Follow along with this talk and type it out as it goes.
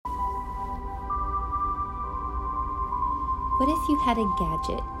What if you had a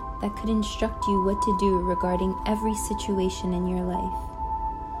gadget that could instruct you what to do regarding every situation in your life?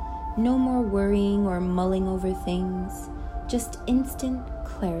 No more worrying or mulling over things, just instant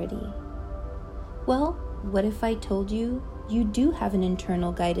clarity. Well, what if I told you you do have an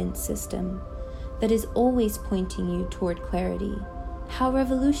internal guidance system that is always pointing you toward clarity? How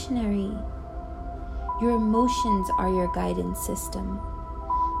revolutionary! Your emotions are your guidance system.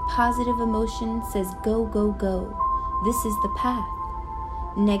 Positive emotion says go, go, go. This is the path.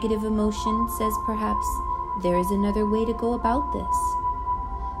 Negative emotion says perhaps there is another way to go about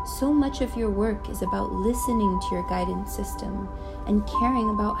this. So much of your work is about listening to your guidance system and caring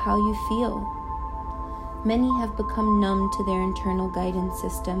about how you feel. Many have become numb to their internal guidance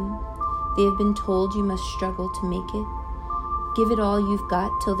system. They have been told you must struggle to make it. Give it all you've got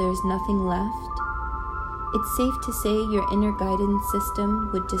till there's nothing left. It's safe to say your inner guidance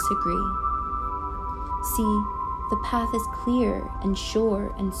system would disagree. See, the path is clear and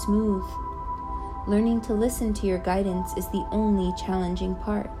sure and smooth. Learning to listen to your guidance is the only challenging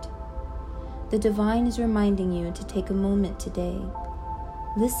part. The divine is reminding you to take a moment today.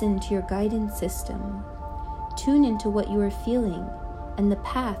 Listen to your guidance system. Tune into what you are feeling, and the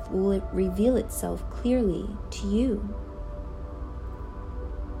path will reveal itself clearly to you.